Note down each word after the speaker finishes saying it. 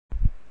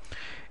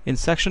In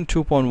section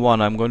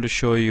 2.1, I'm going to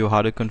show you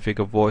how to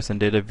configure voice and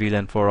data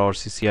VLAN for our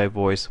CCIE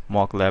voice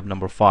mock lab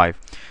number 5.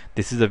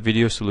 This is a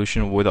video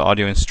solution with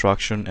audio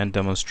instruction and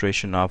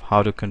demonstration of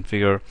how to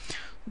configure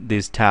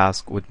these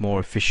tasks with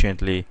more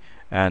efficiently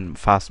and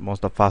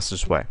the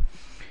fastest way.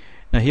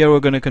 Now here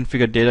we're going to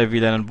configure data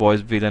VLAN and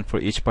voice VLAN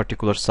for each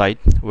particular site.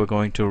 We're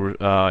going to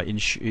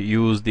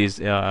use these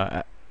VLAN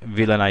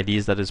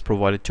IDs that is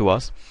provided to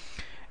us,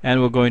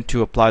 and we're going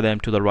to apply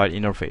them to the right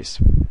interface.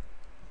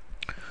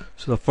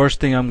 So the first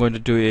thing I'm going to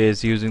do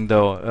is, using the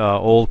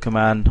old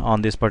command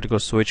on this particular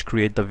switch,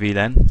 create the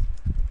VLAN.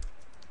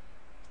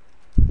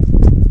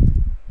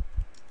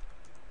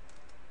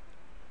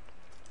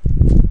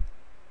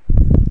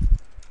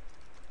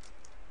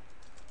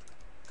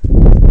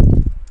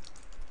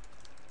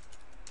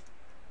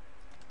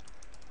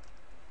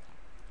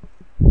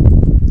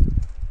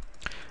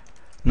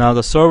 Now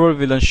the server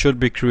VLAN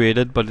should be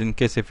created, but in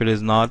case if it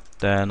is not,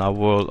 then I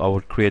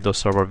would create the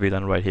server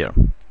VLAN right here.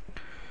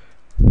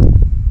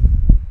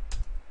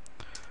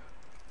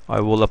 I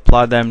will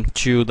apply them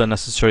to the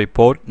necessary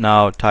port.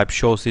 Now type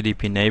show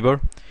CDP neighbor.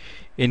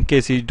 In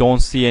case you don't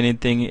see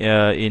anything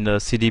in the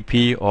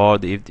CDP, or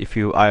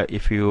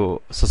if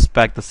you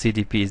suspect the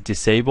CDP is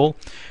disabled,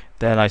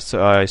 then I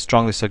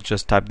strongly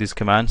suggest type this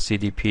command: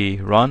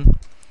 CDP run,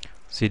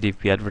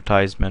 CDP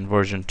advertisement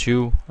version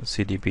 2,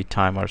 CDP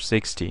timer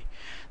 60.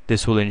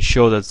 This will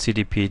ensure that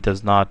CDP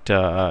does not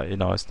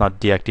it's not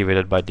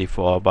deactivated by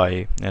default,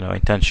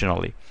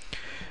 intentionally.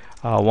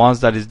 Once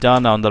that is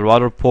done, on the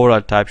router port, I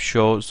type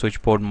show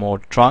switch port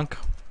mode trunk,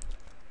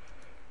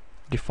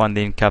 define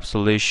the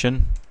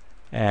encapsulation,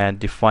 and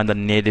define the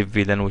native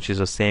VLAN, which is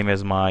the same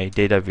as my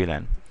data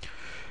VLAN.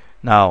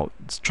 Now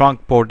this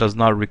trunk port does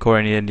not require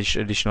any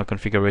additional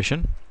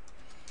configuration,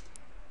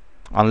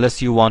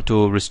 unless you want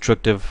to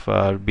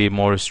be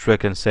more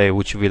restrict and say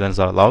which VLANs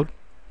are allowed.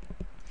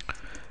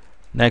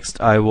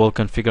 Next, I will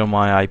configure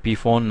my IP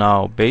phone.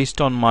 Now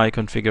based on my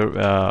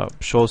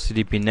show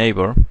CDP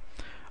neighbor,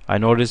 I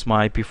notice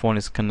my IP phone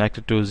is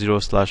connected to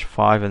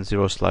 0/5 and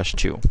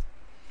 0/2.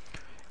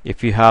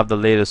 If you have the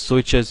latest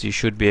switches, you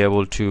should be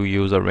able to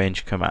use a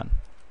range command.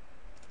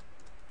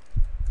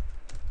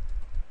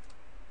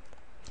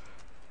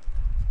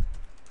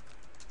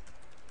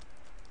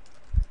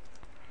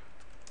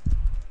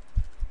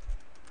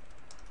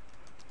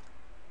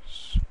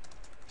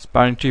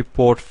 Parity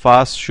port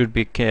fast should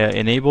be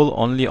enabled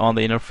only on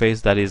the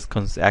interface that is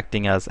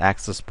acting as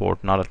access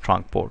port, not a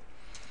trunk port.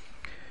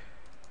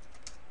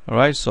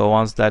 Alright, so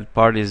once that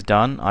part is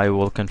done, I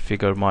will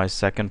configure my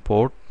second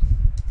port.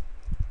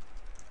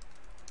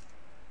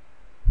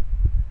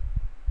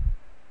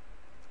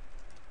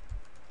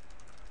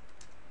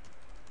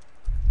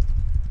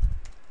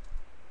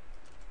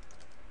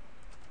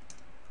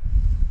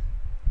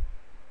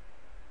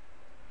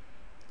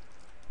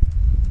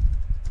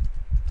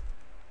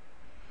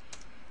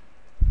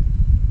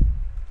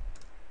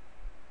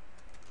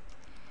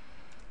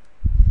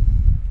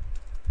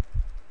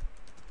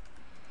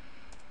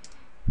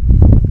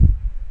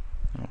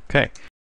 Okay.